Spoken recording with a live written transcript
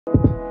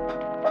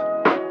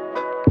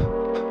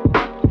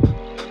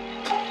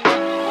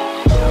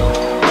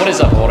What is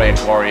up, All Age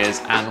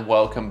Warriors, and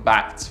welcome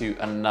back to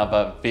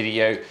another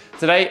video.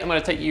 Today I'm going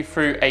to take you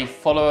through a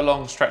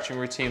follow-along stretching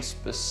routine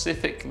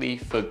specifically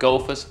for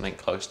golfers, something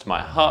close to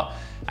my heart,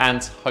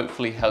 and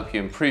hopefully help you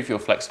improve your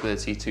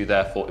flexibility to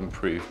therefore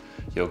improve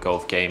your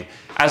golf game.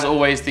 As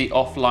always, the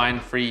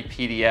offline free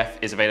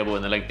PDF is available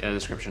in the link in the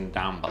description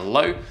down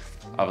below.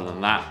 Other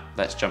than that,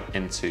 let's jump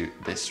into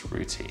this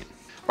routine.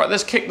 Right,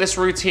 let's kick this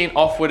routine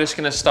off. We're just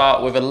going to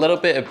start with a little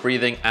bit of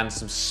breathing and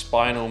some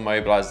spinal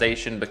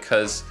mobilization,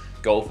 because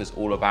golf is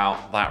all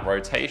about that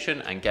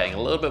rotation, and getting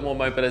a little bit more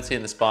mobility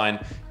in the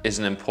spine is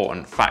an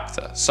important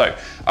factor. So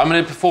I'm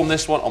going to perform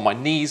this one on my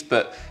knees,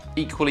 but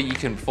equally you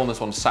can perform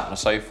this one sat on a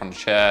sofa, on a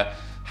chair.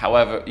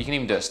 However, you can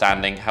even do it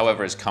standing,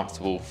 however is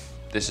comfortable.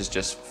 This is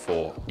just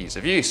for ease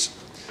of use.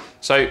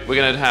 So we're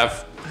going to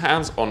have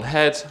hands on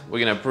head.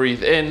 We're going to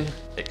breathe in,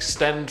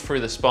 extend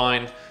through the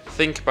spine.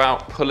 Think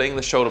about pulling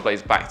the shoulder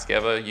blades back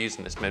together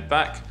using this mid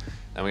back.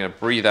 Then we're going to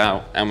breathe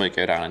out and we're going to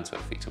go down into a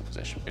fetal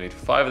position. We're going to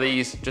do 5 of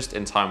these just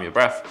in time with your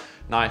breath.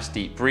 Nice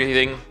deep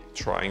breathing,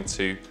 trying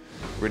to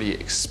really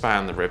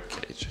expand the rib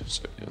cage.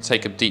 So you're going to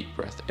take a deep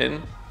breath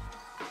in.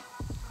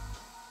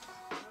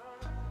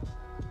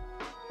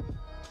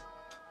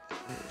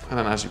 And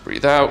then as you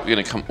breathe out, you're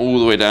going to come all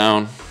the way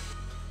down.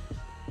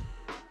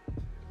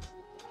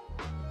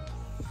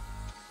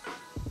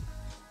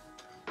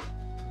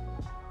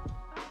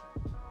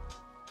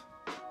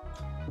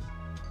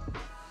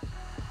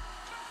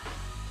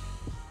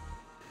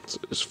 So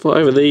there's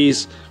 5 of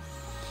these.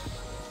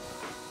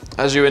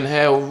 As you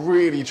inhale,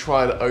 really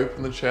try to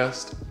open the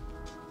chest,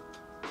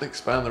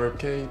 expand the rib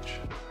cage.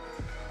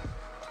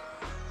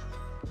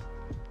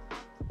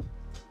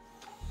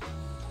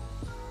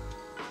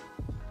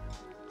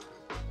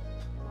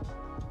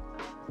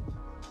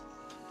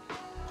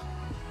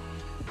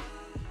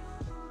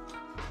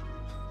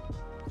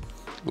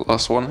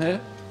 Last one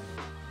here.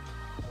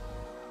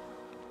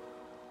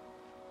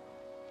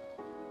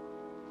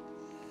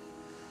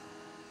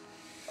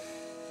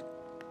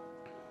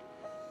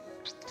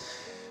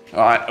 All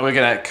right, we're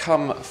gonna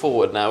come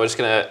forward now. We're just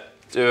gonna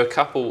do a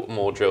couple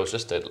more drills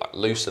just to like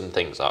loosen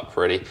things up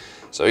really.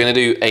 So we're gonna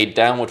do a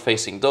downward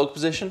facing dog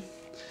position,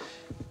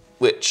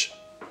 which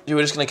we're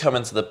just gonna come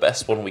into the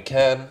best one we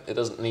can. It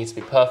doesn't need to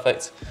be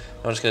perfect.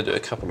 I'm just gonna do a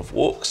couple of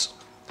walks.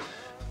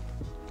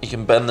 You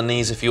can bend the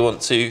knees if you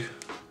want to.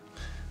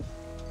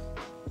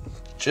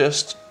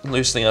 Just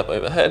loosening up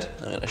overhead.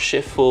 I'm gonna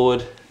shift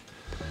forward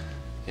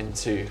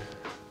into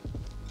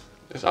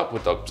this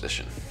upward dog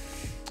position.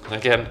 And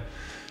again,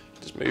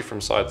 just move from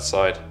side to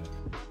side.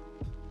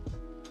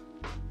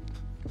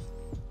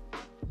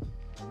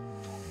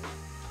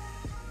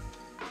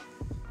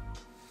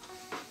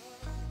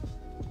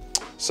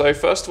 So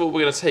first of all,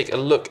 we're going to take a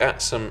look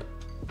at some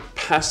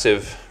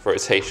passive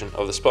rotation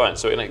of the spine.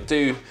 So we're going to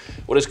do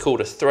what is called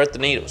a thread the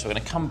needle. So we're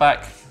going to come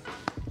back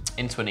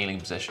into a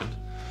kneeling position.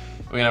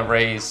 We're going to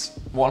raise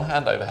one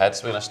hand overhead.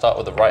 So we're going to start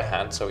with the right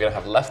hand. So we're going to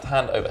have left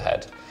hand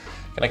overhead.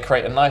 Going to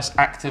create a nice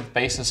active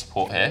base of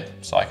support here,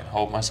 so I can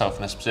hold myself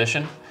in this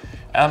position.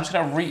 And I'm just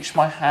going to reach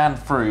my hand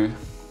through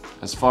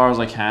as far as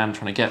I can,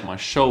 trying to get my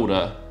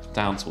shoulder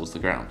down towards the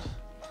ground.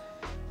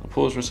 I'll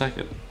pause for a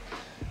second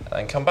and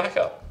then come back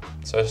up.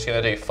 So I'm just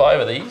going to do 5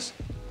 of these.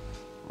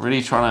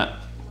 Really trying to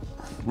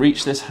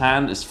reach this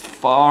hand as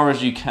far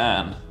as you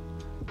can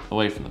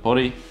away from the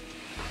body,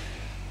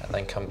 and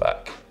then come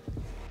back.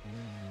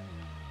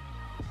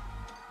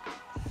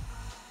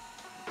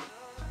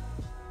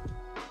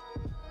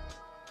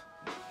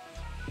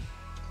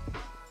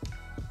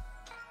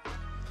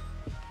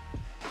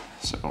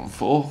 So on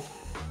 4,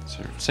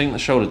 so sink the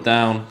shoulder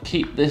down,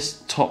 keep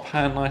this top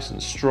hand nice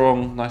and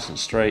strong, nice and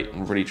straight,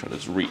 and really try to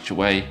just reach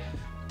away,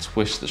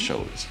 twist the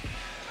shoulders.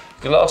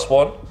 The last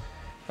one,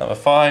 number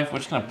 5, we're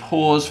just going to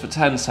pause for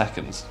 10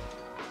 seconds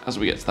as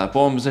we get to that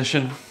bottom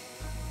position.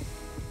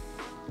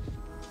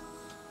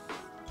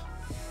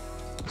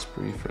 Let's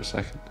breathe for a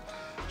second.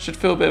 Should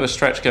feel a bit of a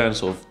stretch going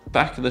sort of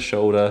back of the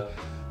shoulder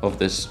of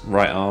this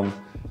right arm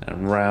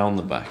and round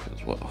the back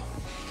as well.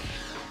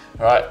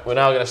 All right, we're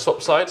now going to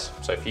swap sides.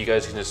 So if you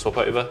guys can just swap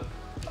over,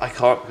 I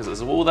can't because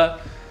there's a wall there.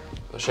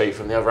 I'll show you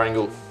from the other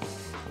angle.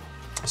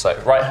 So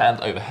right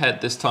hand overhead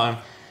this time.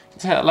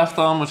 Take that left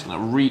arm, we're just going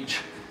to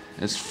reach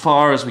as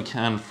far as we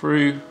can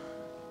through,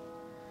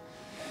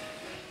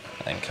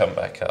 and then come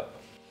back up.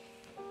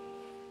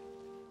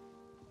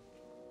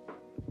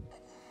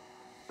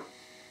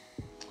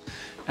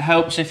 It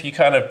helps if you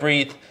kind of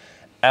breathe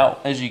out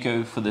as you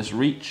go for this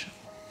reach.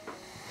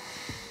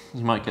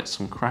 You might get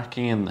some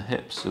cracking in the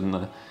hips and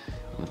the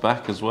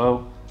back as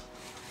well.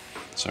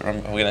 So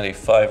remember, we're going to do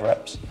 5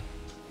 reps.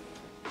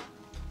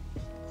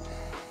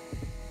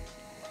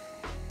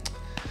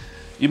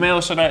 You may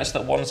also notice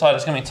that one side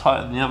is going to be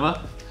tighter than the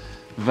other.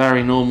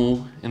 Very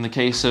normal in the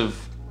case of,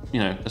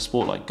 a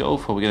sport like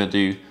golf, where we're going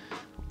to do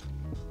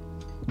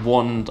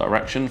one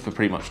direction for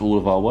pretty much all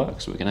of our work.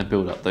 So we're going to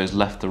build up those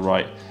left to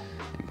right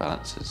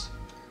imbalances.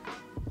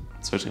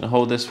 So we're just going to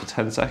hold this for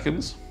 10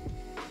 seconds.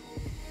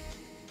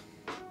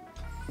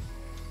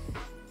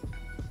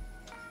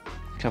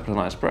 A couple of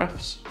nice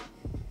breaths.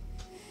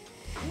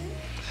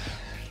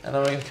 And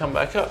then we're gonna come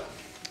back up.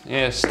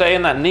 Yeah, stay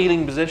in that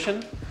kneeling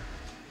position.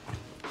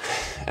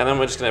 And then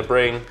we're just gonna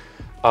bring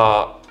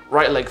our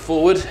right leg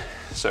forward.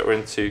 So we're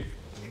into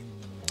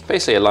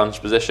basically a lunge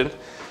position.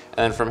 And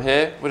then from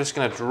here, we're just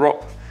gonna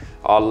drop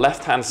our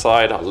left hand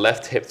side, our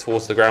left hip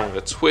towards the ground. We're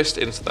gonna twist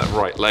into that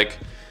right leg.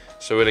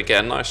 So we're gonna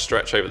get a nice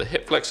stretch over the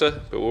hip flexor,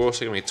 but we're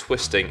also gonna be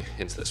twisting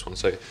into this one.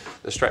 So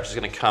the stretch is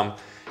gonna come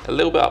a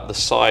little bit up the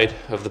side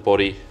of the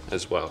body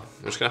as well.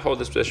 I'm just gonna hold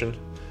this position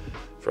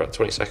for about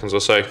 20 seconds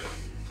or so.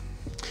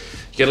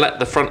 You can let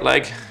the front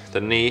leg, the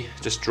knee,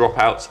 just drop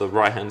out to the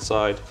right hand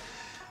side,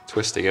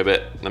 twisting a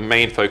bit. The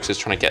main focus is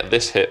trying to get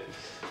this hip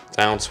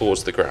down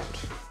towards the ground.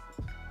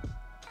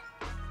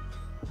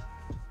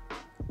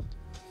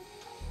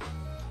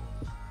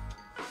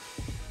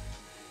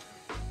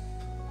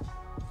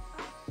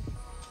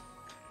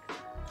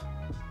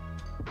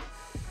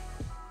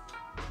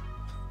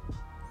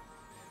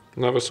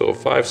 Another sort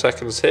of 5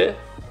 seconds here,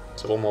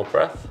 so one more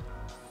breath.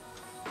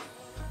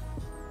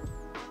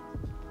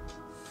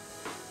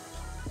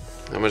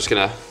 And we're just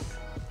gonna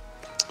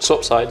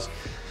swap sides.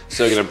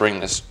 So we're gonna bring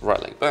this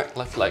right leg back,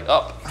 left leg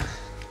up.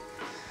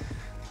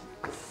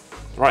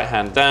 Right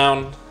hand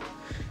down,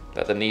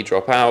 let the knee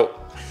drop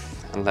out,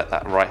 and let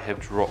that right hip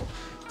drop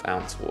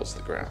down towards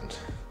the ground.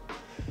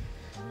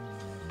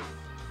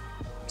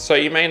 So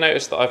you may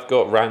notice that I've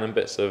got random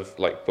bits of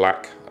like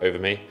black over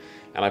me,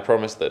 and I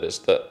promise that it's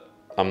that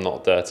I'm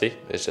not dirty,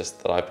 it's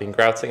just that I've been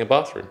grouting a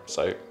bathroom,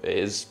 so it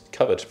is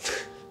covered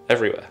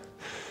everywhere.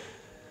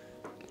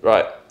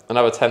 Right,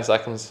 another 10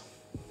 seconds.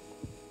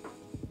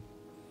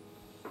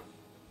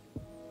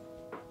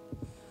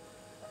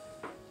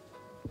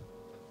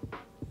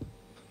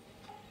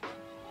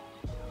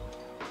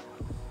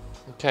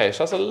 Okay, so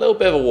that's a little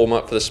bit of a warm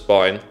up for the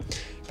spine,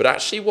 but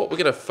actually what we're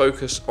gonna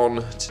focus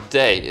on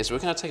today is we're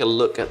gonna take a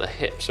look at the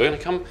hips. So we're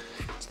gonna come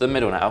to the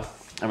middle now.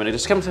 I'm gonna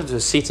just come into a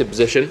seated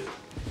position.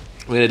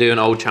 We're gonna do an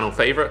old channel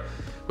favorite,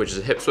 which is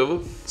a hip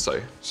swivel. So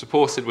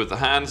supported with the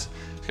hands,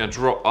 we're gonna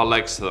drop our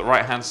legs to the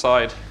right hand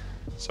side.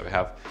 So we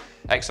have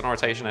external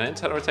rotation and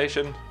internal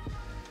rotation,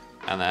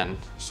 and then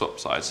swap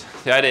sides.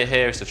 The idea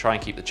here is to try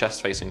and keep the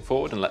chest facing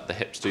forward and let the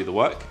hips do the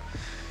work,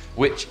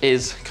 which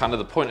is kind of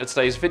the point of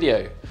today's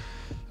video.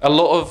 A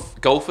lot of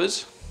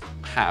golfers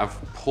have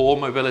poor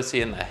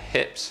mobility in their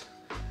hips,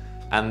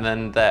 and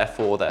then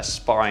therefore their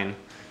spine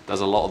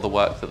does a lot of the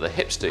work that the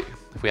hips do.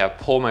 If we have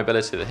poor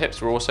mobility of the hips,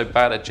 we're also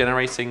bad at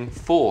generating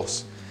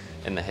force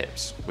in the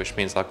hips, which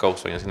means our golf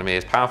swing is going to be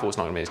as powerful, it's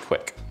not going to be as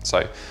quick.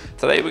 So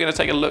today we're going to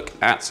take a look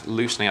at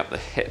loosening up the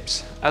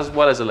hips, as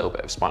well as a little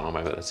bit of spinal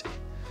mobility.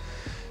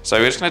 So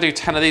we're just going to do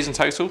 10 of these in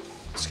total.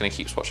 Just going to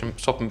keep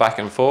swapping back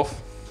and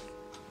forth.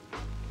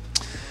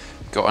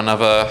 Got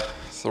another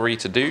 3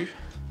 to do.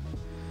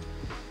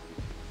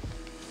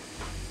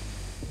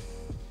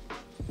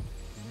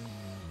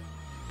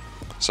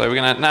 So we're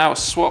gonna now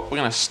swap, we're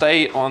gonna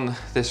stay on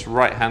this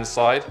right hand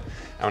side, and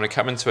we're gonna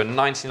come into a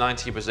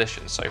 90-90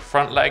 position. So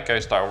front leg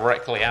goes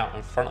directly out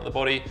in front of the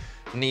body,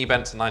 knee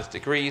bent to 90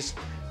 degrees,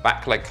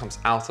 back leg comes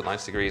out at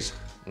 90 degrees,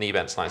 knee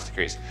bent to 90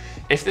 degrees.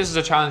 If this is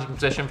a challenging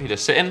position for you to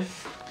sit in,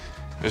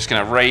 we're just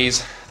gonna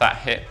raise that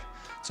hip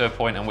to a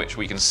point in which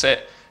we can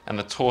sit and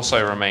the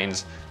torso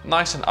remains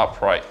nice and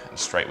upright and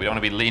straight. We don't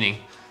wanna be leaning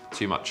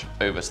too much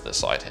over to the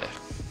side here.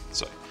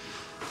 So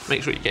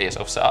make sure you get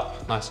yourself set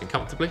up nice and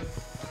comfortably.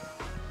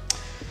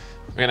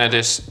 We're gonna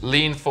just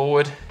lean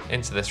forward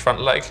into this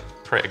front leg,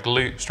 create a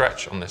glute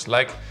stretch on this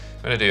leg.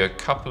 We're gonna do a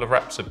couple of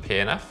reps of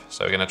PNF.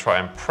 So we're gonna try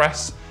and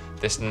press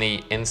this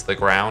knee into the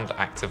ground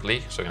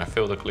actively. So we're gonna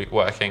feel the glute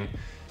working,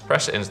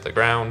 press it into the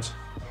ground,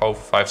 hold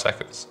for 5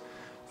 seconds.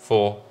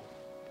 4,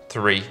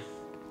 3,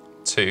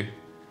 2,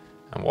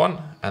 and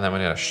 1. And then we're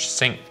gonna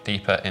sink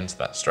deeper into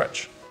that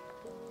stretch.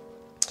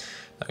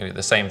 We're gonna do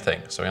the same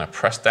thing. So we're gonna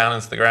press down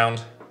into the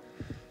ground.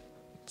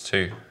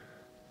 2,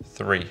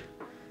 3,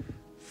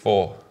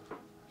 4,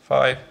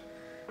 5,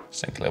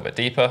 sink a little bit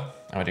deeper,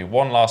 and we do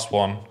one last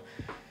one,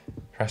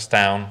 press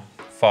down,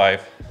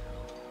 5,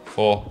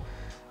 4,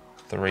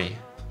 3,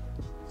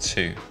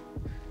 2,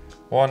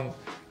 1,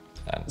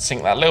 and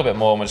sink that a little bit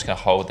more, and we're just gonna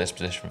hold this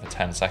position for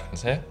 10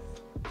 seconds here.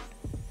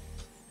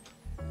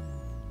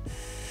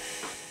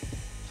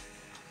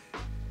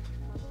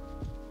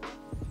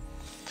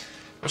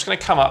 We're just gonna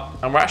come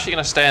up, and we're actually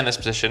gonna stay in this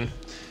position.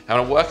 I'm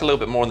gonna work a little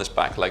bit more on this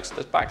back leg. So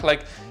this back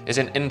leg is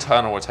in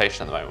internal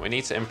rotation at the moment. We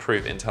need to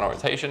improve internal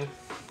rotation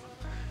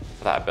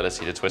for that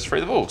ability to twist through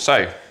the ball.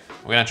 So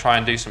we're gonna try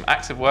and do some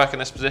active work in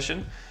this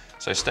position.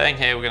 So staying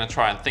here, we're gonna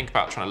try and think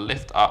about trying to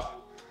lift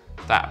up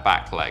that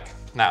back leg.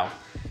 Now,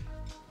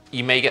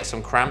 you may get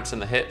some cramps in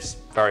the hips,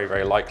 very,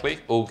 very likely.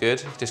 All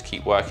good, just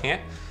keep working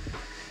it.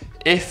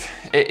 If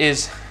it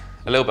is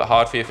a little bit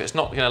hard for you, if it's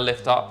not gonna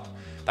lift up,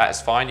 that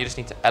is fine, you just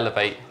need to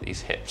elevate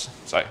these hips.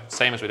 So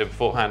same as we did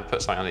beforehand,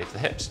 put something underneath the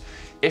hips.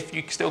 If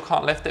you still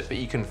can't lift it, but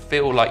you can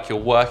feel like you're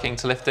working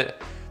to lift it,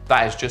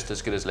 that is just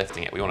as good as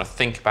lifting it. We wanna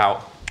think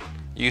about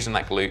using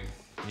that glute,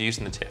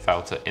 using the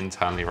TFL to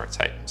internally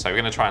rotate. So we're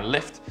gonna try and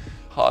lift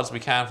hard as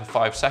we can for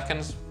 5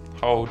 seconds,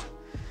 hold,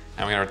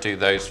 and we're gonna do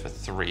those for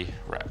 3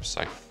 reps.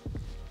 So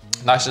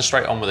Nice and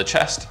straight on with the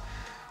chest.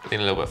 Lean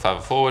a little bit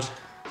further forward.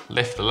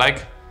 Lift the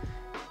leg.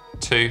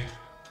 2,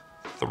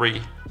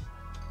 3,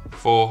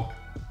 4,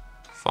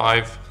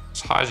 5,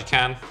 as high as you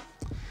can.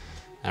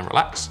 And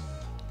relax.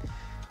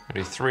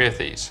 We'll do 3 of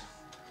these.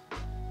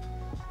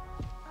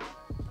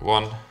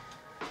 1,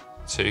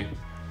 2,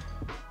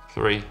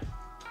 3,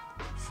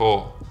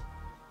 4,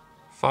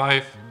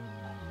 5.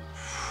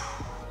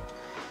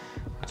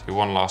 I'll do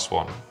one last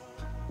one.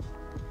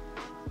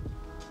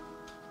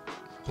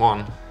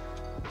 1,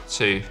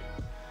 2,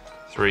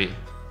 3,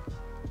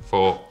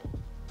 4,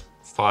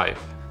 5.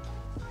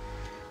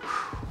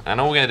 And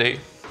all we're gonna do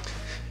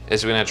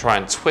is we're gonna try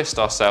and twist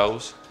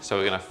ourselves. So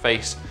we're gonna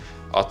face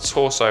our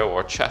torso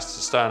or chest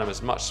to sternum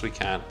as much as we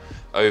can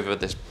over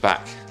this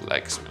back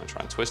leg. So we're gonna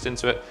try and twist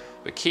into it,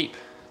 but keep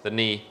the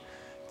knee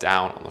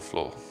down on the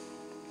floor.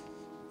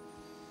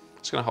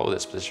 Just gonna hold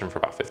this position for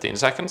about 15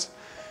 seconds,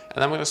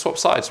 and then we're gonna swap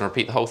sides and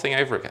repeat the whole thing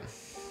over again.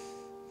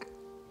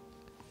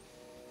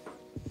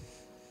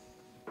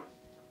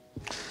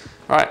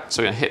 All right,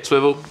 so we're gonna hip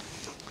swivel,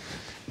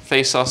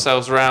 face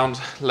ourselves around,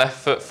 left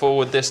foot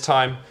forward this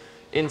time,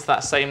 into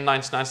that same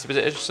 90-90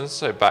 position,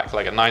 so back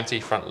leg at 90,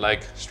 front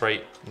leg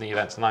straight, knee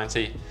bent to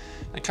 90,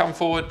 and come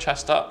forward,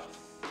 chest up,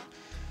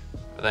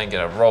 but then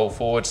gonna roll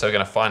forward, so we're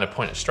gonna find a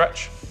point of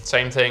stretch.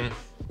 Same thing,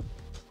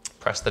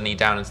 press the knee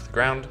down into the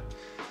ground,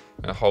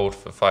 I'm gonna hold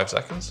for 5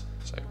 seconds,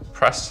 so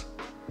press,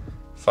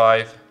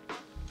 5,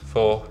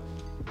 4,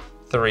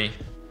 3,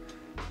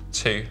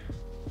 2,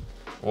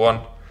 1,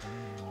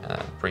 and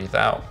then breathe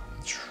out,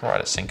 try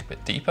to sink a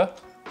bit deeper.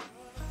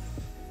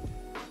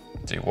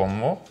 Do one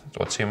more,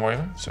 or 2 more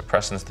even. So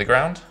press into the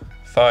ground.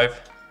 5,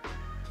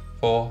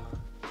 4,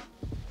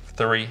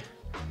 3,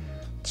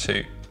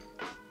 2,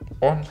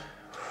 1.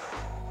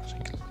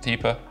 Sink a little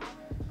deeper.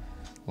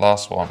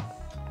 Last one.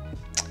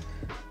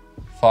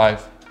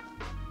 5,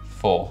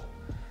 4,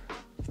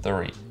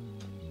 3,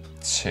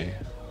 2,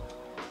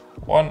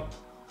 1. And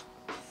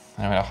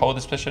I'm gonna hold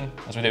this position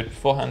as we did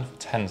beforehand for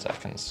 10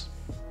 seconds.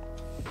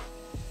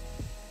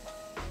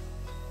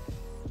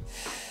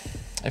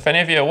 If any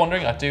of you are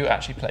wondering, I do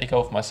actually play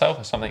golf myself.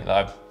 It's something that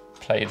I've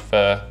played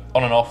for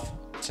on and off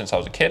since I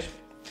was a kid.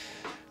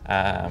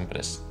 But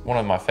it's one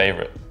of my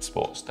favorite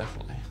sports,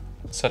 definitely.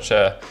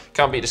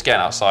 Can't beat just getting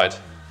outside.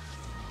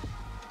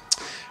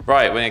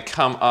 Right, we're gonna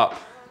come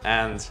up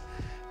and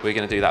we're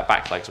gonna do that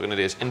back leg. So we're gonna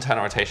do this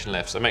internal rotation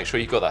lift. So make sure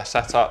you've got that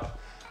set up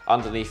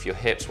underneath your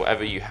hips,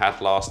 whatever you had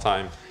last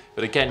time.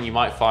 But again, you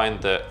might find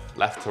that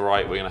left to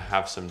right, we're gonna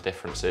have some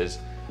differences.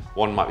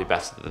 One might be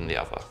better than the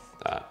other.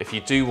 If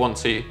you do want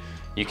to,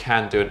 you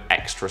can do an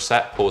extra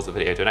set, pause the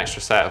video, do an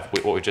extra set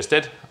of what we just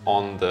did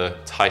on the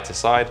tighter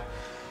side,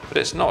 but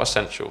it's not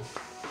essential.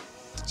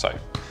 So,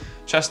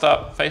 chest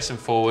up, facing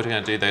forward, we're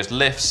gonna do those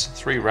lifts,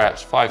 3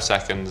 reps, 5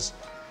 seconds,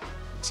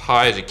 as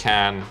high as you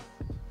can,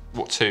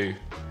 2,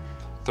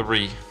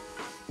 3,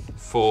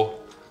 4,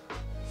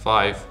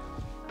 5,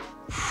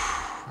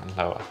 and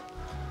lower.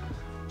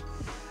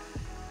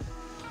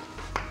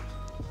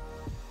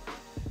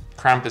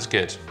 Cramp is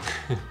good.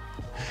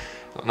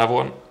 Got another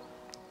one.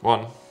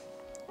 1,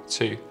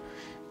 2,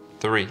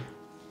 3,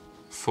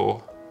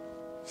 4,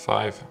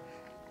 5.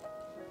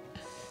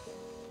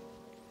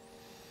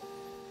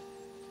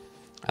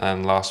 And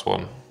then last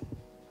one.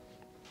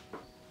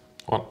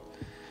 1,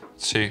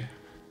 2,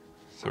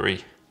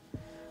 3,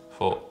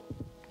 4,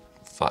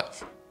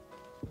 5.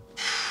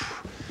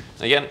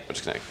 And again, we're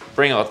just gonna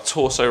bring our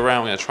torso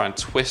around. We're gonna try and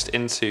twist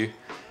into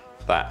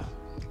that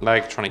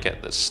leg, trying to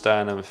get the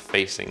sternum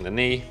facing the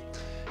knee,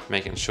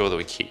 making sure that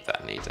we keep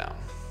that knee down.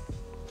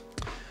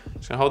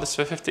 Just gonna hold this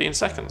for 15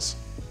 seconds.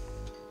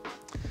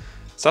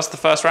 So that's the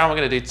first round. We're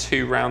gonna do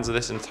 2 rounds of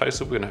this in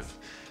total. We're gonna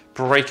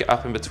break it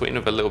up in between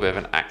with a little bit of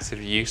an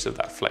active use of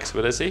that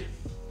flexibility.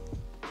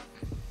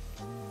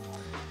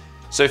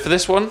 So for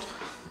this one,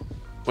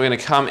 we're gonna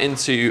come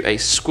into a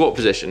squat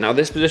position. Now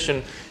this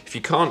position, if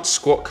you can't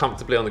squat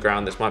comfortably on the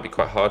ground, this might be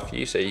quite hard for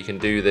you. So you can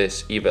do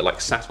this either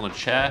like sat on a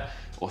chair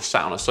or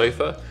sat on a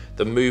sofa.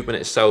 The movement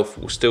itself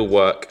will still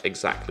work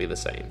exactly the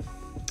same.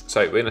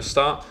 So we're gonna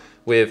start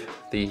with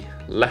the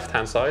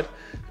left-hand side,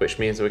 which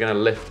means we're gonna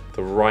lift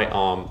the right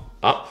arm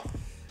up.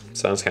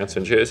 Sounds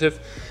counterintuitive.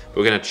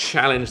 We're gonna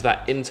challenge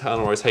that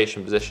internal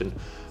rotation position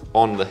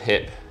on the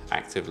hip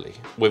actively,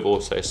 with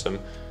also some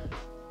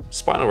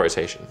spinal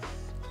rotation.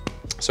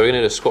 So we're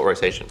gonna do a squat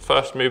rotation.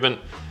 First movement,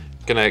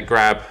 gonna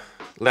grab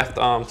left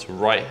arm to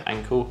right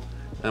ankle,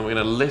 and we're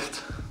gonna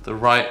lift the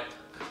right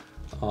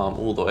arm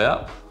all the way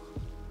up,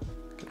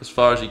 get as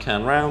far as you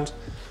can round,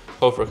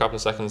 hold for a couple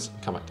of seconds,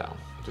 come back down.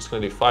 Just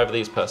gonna do 5 of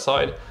these per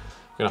side.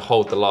 We're gonna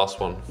hold the last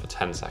one for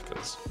 10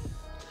 seconds.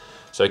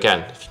 So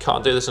again, if you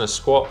can't do this in a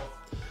squat,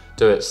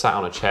 do it sat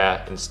on a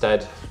chair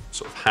instead,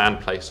 sort of hand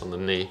placed on the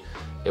knee.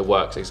 It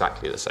works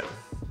exactly the same.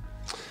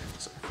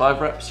 So 5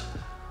 reps.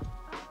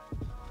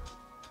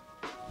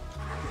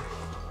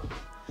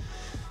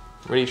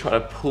 Really try to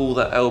pull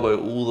that elbow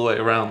all the way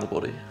around the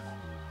body.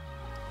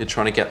 You're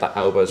trying to get that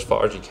elbow as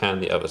far as you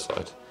can the other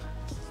side.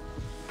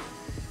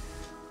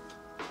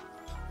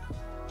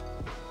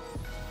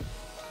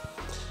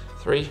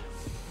 3,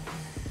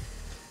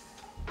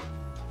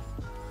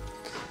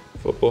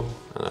 4,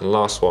 and then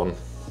last one,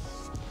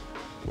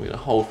 we're gonna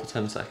hold for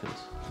 10 seconds.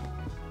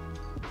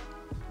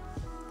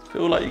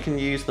 Feel like you can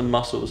use the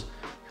muscles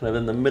kind of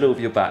in the middle of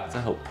your back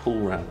to help pull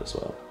round as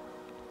well.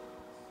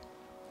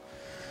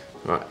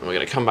 Right, and we're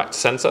gonna come back to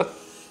center.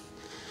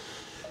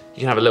 You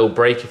can have a little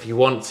break if you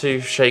want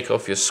to, shake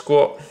off your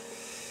squat.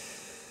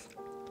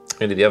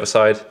 Gonna do the other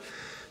side.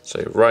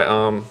 So right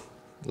arm,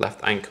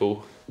 left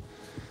ankle.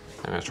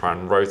 I'm gonna try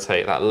and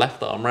rotate that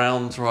left arm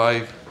round,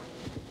 drive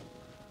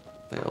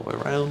the elbow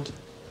round,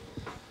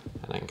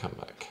 and then come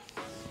back.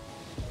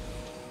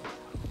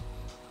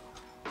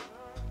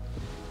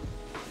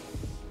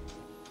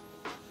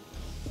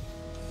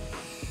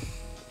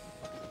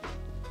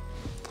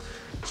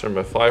 So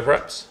remember 5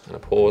 reps and a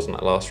pause on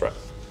that last rep.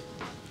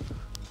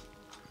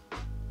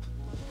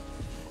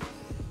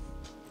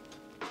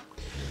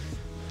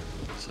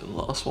 So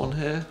last one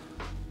here.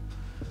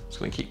 Just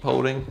gonna keep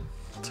holding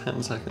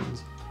 10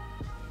 seconds.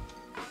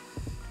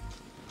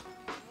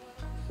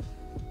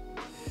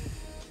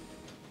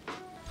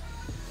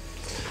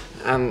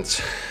 And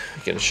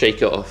you can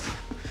shake it off.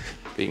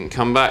 But you can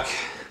come back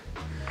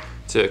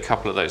to a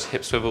couple of those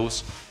hip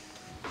swivels.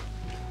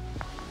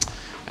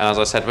 And as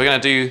I said, we're gonna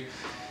do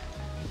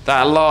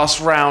that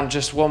last round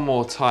just one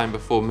more time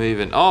before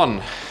moving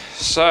on.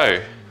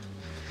 So,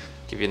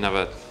 give you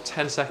another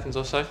 10 seconds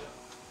or so.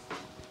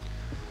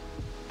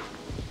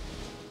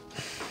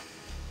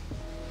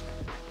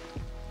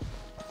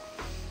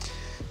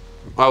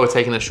 While we're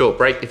taking a short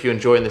break, if you're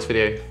enjoying this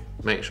video,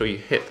 make sure you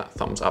hit that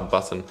thumbs up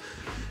button.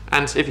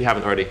 And if you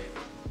haven't already,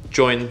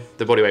 join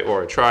the Bodyweight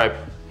Warrior Tribe,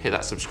 hit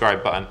that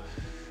subscribe button.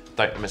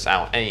 Don't miss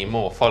out any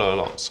more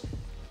follow-alongs.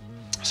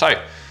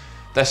 So,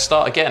 let's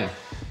start again.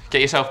 Get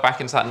yourself back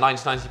into that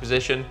 90-90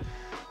 position.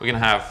 We're gonna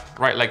have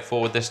right leg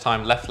forward this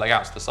time, left leg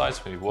out to the side,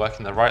 so we're gonna be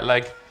working the right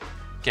leg.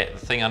 Get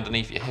the thing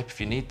underneath your hip if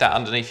you need that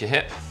underneath your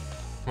hip.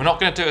 We're not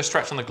gonna do a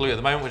stretch on the glute at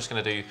the moment, we're just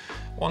gonna do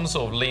one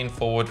sort of lean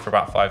forward for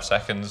about 5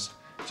 seconds,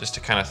 just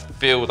to kind of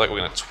feel like we're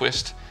gonna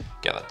twist,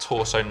 get that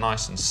torso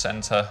nice and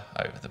center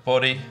over the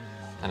body,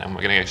 and then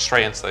we're gonna go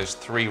straight into those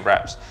 3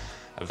 reps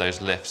of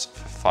those lifts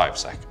for 5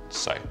 seconds.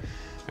 So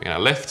we're gonna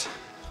lift,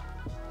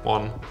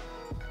 1,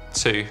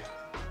 2,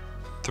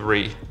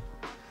 3,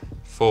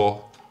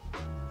 4,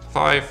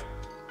 5,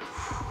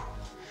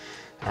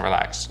 and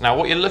relax. Now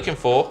what you're looking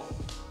for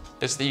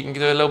is that you can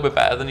do a little bit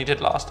better than you did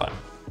last time.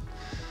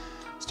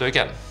 Let's do it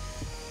again.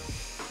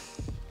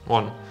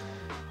 1,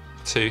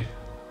 2,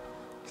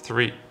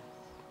 3,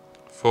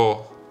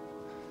 4,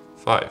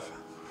 5.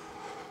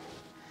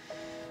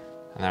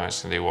 And then we're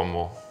just gonna do one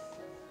more.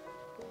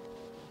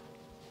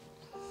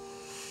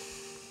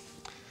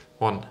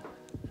 1,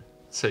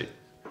 2,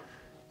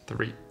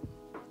 3,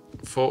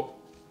 4,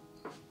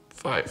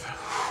 5.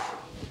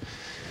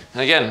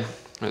 And again, I'm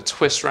gonna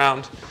twist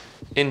round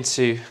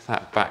into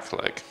that back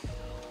leg.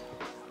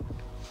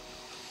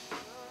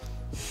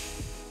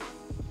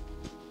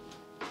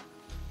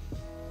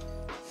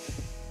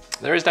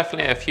 There is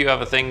definitely a few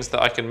other things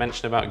that I can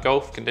mention about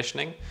golf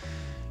conditioning,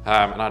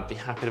 and I'd be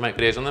happy to make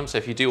videos on them. So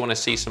if you do want to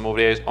see some more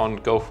videos on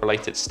golf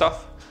related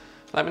stuff,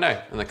 let me know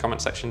in the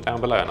comment section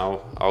down below, and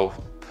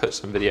I'll put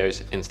some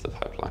videos into the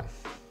pipeline.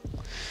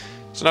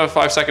 So another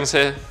 5 seconds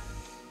here.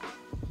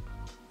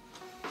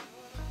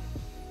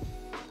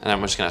 And then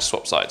we're just gonna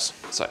swap sides.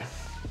 So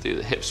do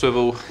the hip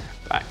swivel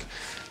back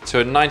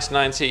to a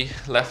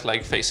 90-90, left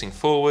leg facing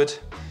forward.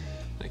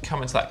 And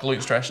come into that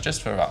glute stretch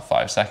just for about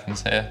 5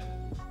 seconds here.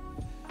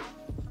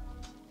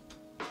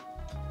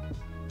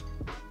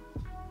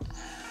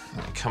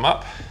 And come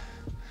up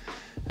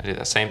and do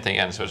that same thing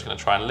again. So we're just gonna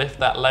try and lift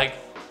that leg.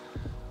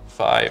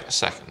 5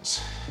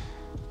 seconds.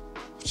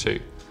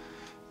 2,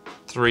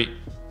 3,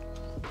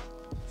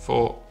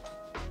 4,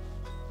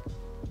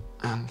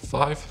 and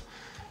 5.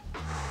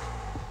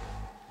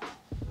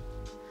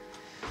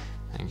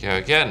 And go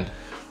again.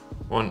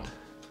 1,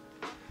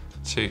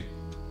 2,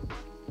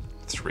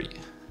 3,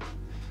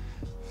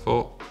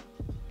 4,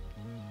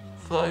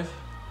 5.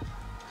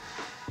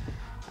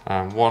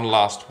 And one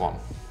last one.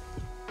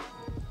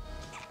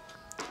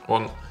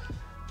 1,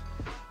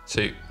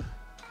 2,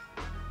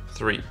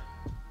 3,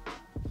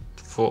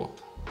 4,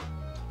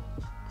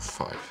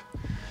 5.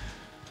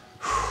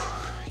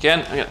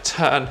 Again, I'm going to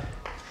turn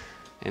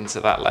into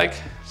that leg.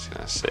 Just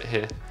going to sit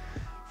here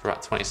for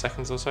about 20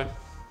 seconds or so.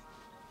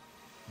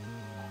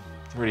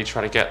 Really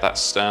try to get that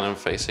sternum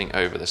facing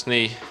over this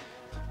knee.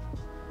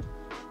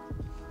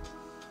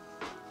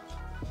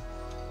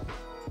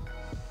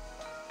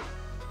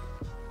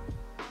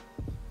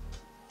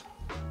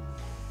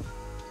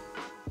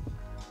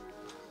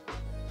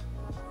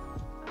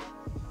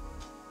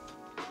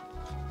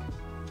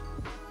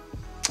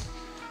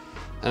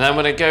 And then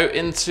we're gonna go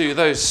into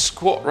those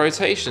squat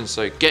rotations.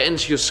 So get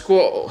into your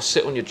squat or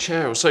sit on your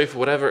chair or sofa,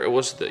 whatever it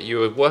was that you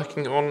were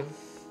working on.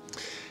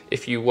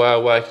 If you were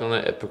working on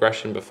it at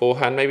progression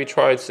beforehand, maybe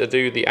try to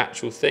do the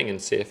actual thing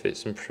and see if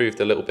it's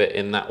improved a little bit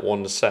in that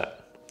one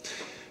set.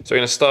 So we're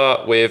gonna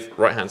start with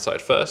right hand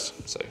side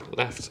first. So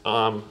left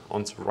arm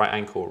onto right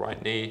ankle,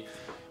 right knee,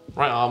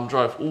 right arm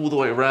drive all the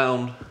way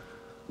around.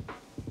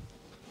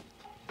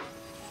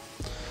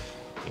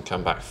 And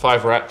come back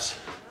 5 reps.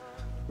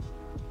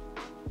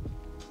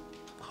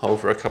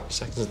 Hold for a couple of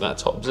seconds in that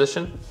top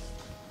position.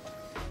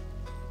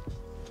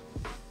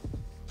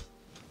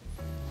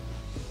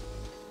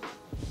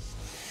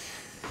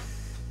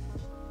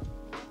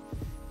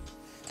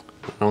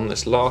 And on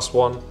this last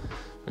one,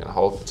 we're gonna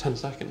hold for 10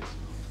 seconds.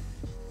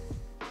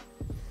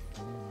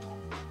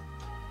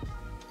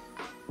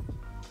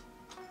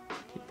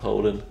 Keep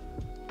holding.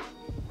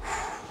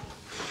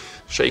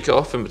 Shake it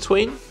off in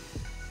between.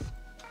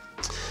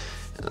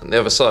 And on the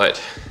other side.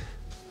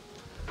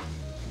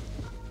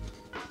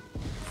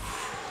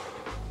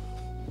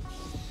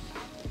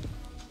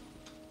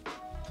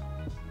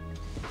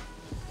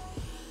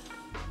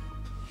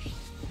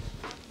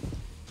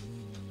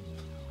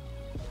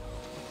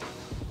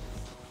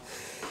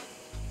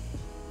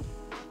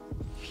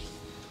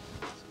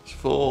 That's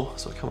 4,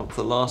 so I come up to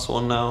the last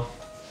one now.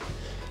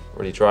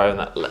 Really driving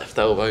that left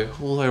elbow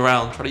all the way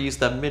around. Try to use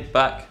that mid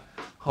back.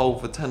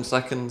 Hold for 10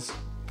 seconds.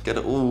 Get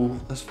it all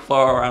as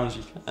far around as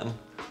you can.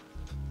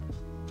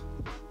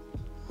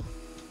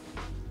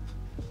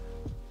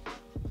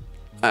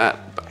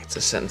 And back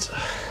to center.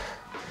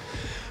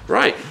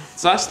 Right,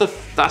 so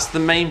that's the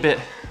main bit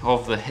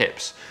of the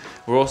hips.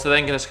 We're also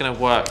then just gonna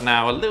work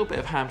now a little bit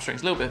of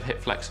hamstrings, a little bit of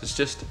hip flexors,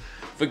 just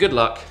for good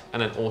luck,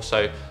 and then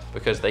also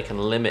because they can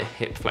limit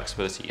hip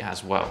flexibility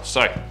as well.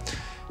 So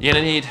you're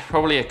gonna need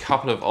probably a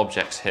couple of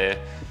objects here.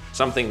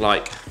 Something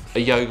like a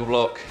yoga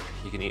block.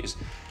 You can use,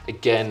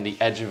 again, the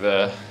edge of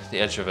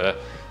a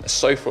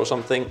sofa or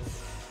something.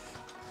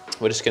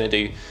 We're just gonna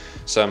do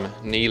some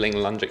kneeling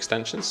lunge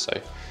extensions.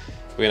 So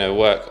we're gonna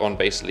work on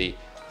basically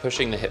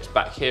pushing the hips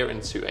back here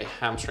into a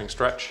hamstring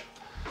stretch.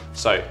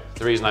 So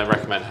the reason I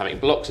recommend having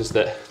blocks is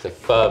that the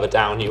further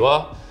down you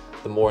are,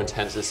 the more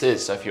intense this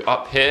is. So if you're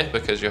up here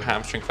because your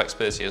hamstring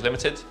flexibility is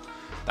limited,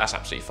 that's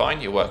absolutely fine.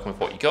 You're working with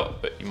what you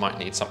got, but you might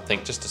need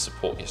something just to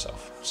support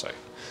yourself. So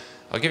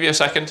I'll give you a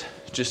second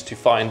just to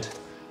find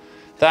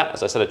that.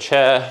 As I said, a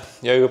chair,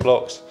 yoga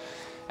blocks,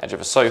 edge of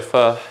a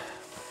sofa,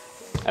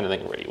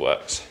 anything really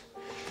works.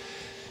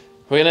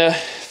 We're gonna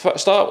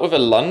start with a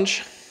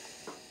lunge,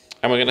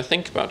 and we're gonna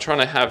think about trying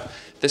to have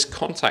this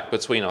contact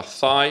between our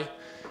thigh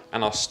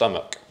and our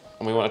stomach.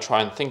 And we wanna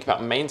try and think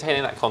about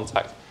maintaining that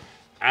contact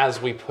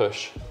as we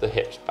push the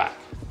hips back.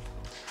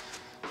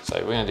 So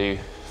we're gonna do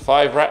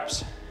 5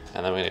 reps,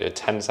 and then we're gonna do a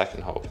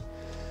 10-second hold.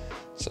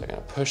 So we're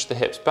gonna push the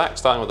hips back,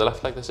 starting with the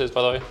left leg this is,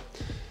 by the way.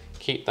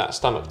 Keep that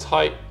stomach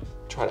tight.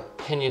 Try to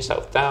pin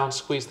yourself down,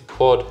 squeeze the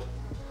quad,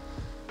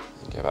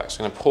 and go back.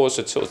 So I'm gonna pause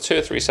for 2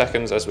 or 3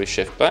 seconds as we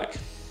shift back.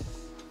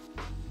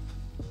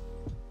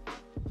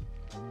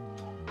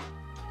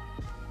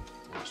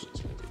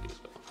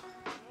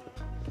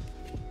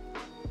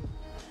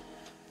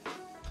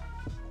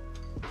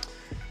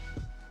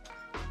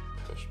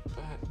 Push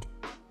back.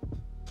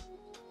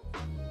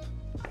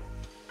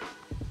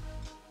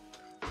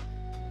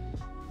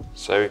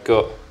 So we've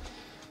got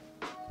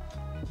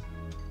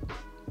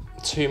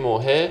 2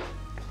 more here.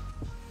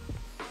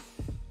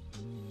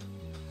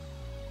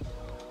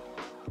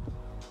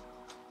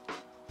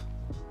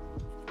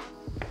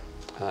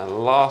 And then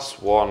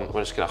last one,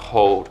 we're just gonna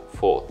hold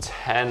for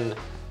 10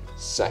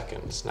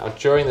 seconds. Now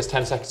during this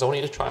 10 seconds, I want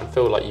you to try and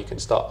feel like you can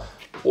start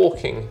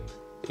walking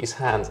these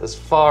hands as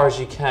far as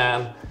you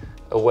can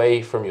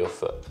away from your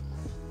foot.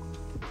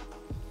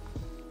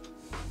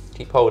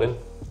 Keep holding.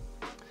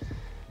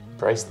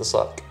 Brace the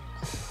suck.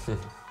 Now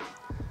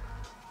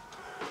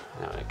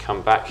I'm gonna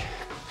come back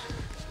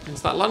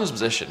into that lunge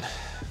position.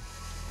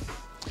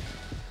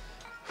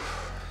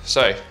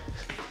 So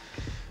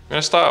we're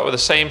gonna start with the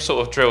same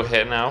sort of drill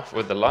here now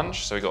with the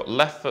lunge. So we've got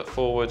left foot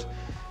forward,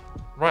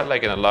 right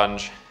leg in a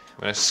lunge.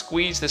 We're gonna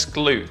squeeze this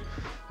glute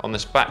on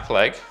this back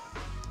leg,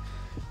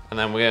 and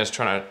then we're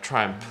gonna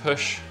try and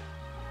push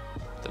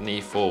the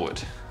knee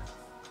forward.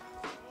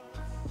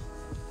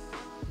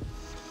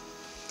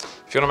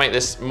 If you wanna make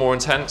this more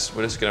intense,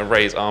 we're just gonna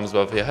raise arms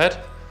above your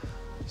head.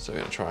 So we're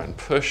gonna try and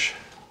push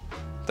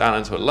down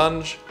into a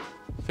lunge,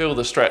 feel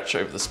the stretch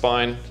over the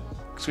spine,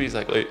 squeeze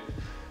that glute,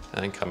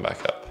 and then come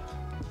back up.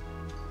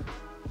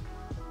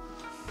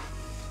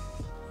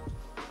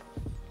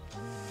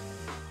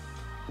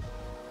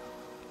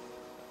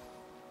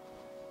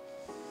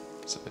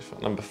 So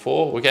for number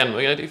 4, again,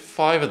 we're gonna do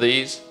 5 of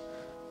these.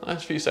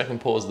 Nice few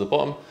second pause at the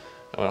bottom.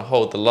 I'm gonna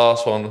hold the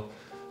last one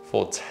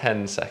for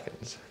 10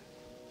 seconds.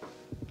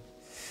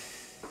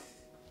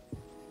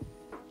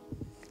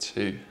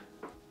 2,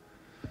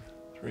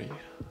 3,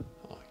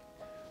 5.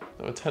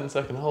 Another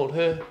 10-second hold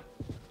here.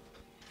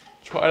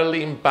 Try to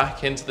lean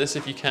back into this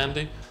if you can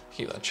do.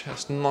 Keep that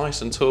chest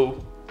nice and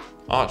tall,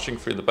 arching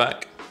through the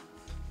back.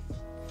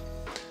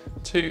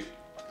 2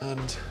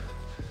 and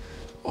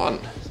 1.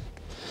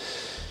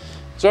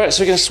 So, all right,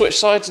 so we're gonna switch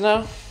sides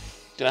now.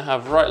 Gonna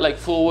have right leg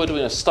forward. We're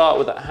gonna start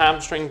with that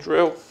hamstring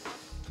drill.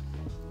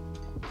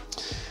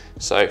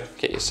 So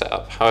get your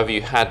setup however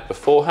you had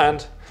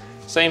beforehand.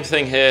 Same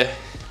thing here,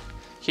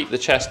 keep the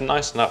chest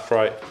nice and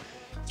upright.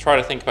 Try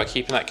to think about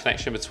keeping that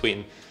connection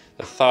between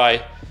the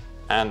thigh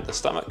and the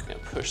stomach. We're gonna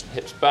push the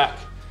hips back,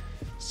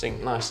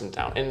 sink nice and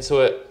down into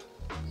it.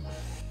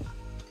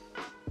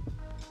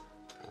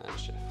 And then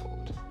shift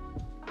forward.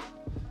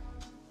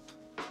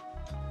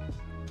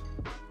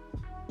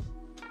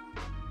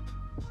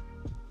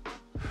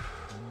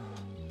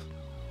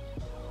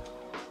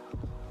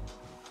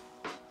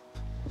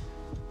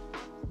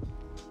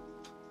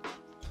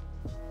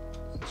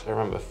 So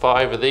remember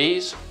 5 of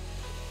these.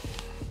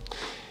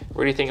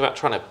 Really think about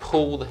trying to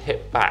pull the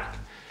hip back.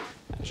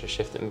 As you're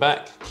shifting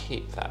back,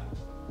 keep that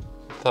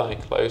thigh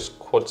close,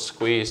 quad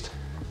squeezed.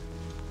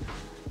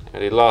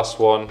 Ready, last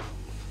one.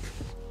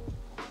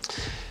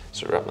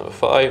 So we're up number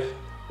 5.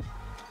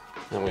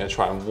 And we're going to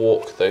try and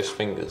walk those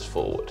fingers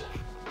forward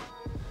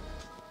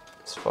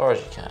as far as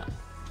you can.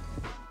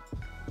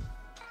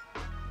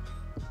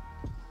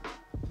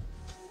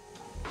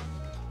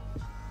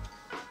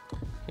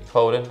 Keep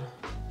holding.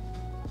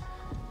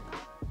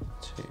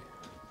 2,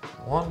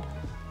 1.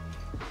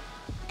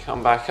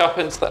 Come back up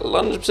into that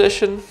lunge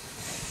position.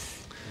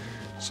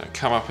 So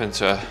come up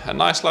into a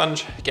nice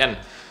lunge. Again,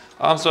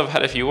 arms above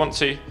head if you want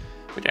to.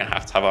 We don't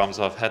have to have arms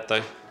above head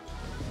though.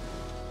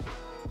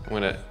 I'm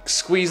gonna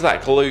squeeze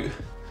that glute.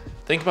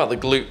 Think about the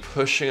glute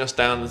pushing us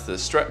down into the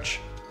stretch.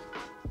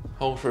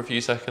 Hold for a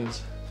few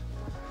seconds,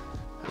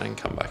 and then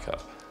come back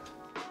up.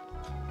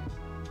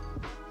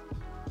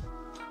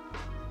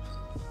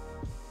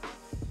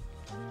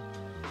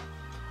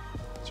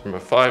 So remember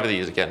 5 of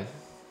these again.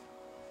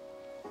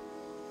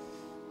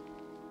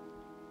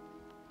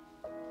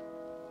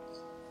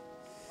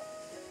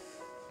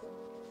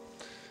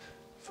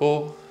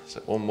 4,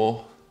 so 1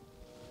 more.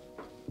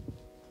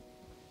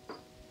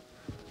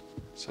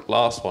 So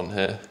last one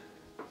here,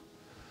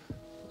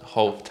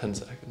 hold for 10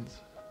 seconds.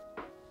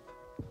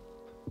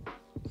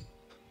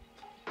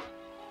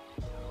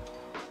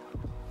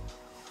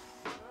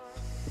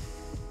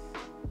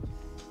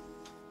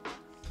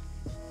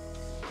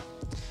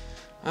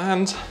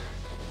 And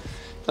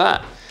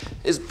that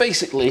is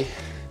basically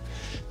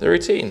the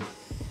routine.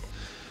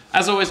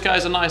 As always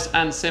guys, a nice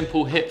and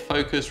simple hip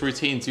focused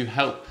routine to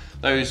help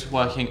those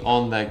working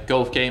on their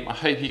golf game. I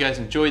hope you guys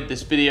enjoyed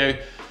this video.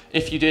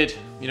 If you did,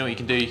 you know what you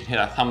can do. You can hit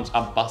that thumbs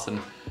up button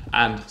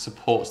and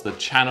support the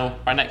channel.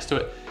 Right next to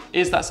it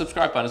is that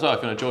subscribe button as well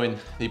if you want to join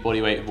the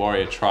Bodyweight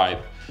Warrior tribe.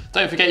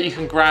 Don't forget you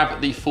can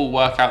grab the full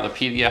workout, the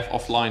PDF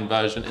offline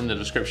version in the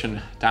description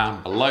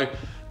down below.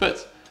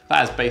 But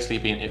that has basically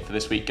been it for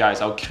this week guys.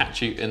 I'll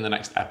catch you in the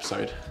next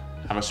episode.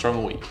 Have a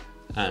strong week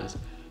and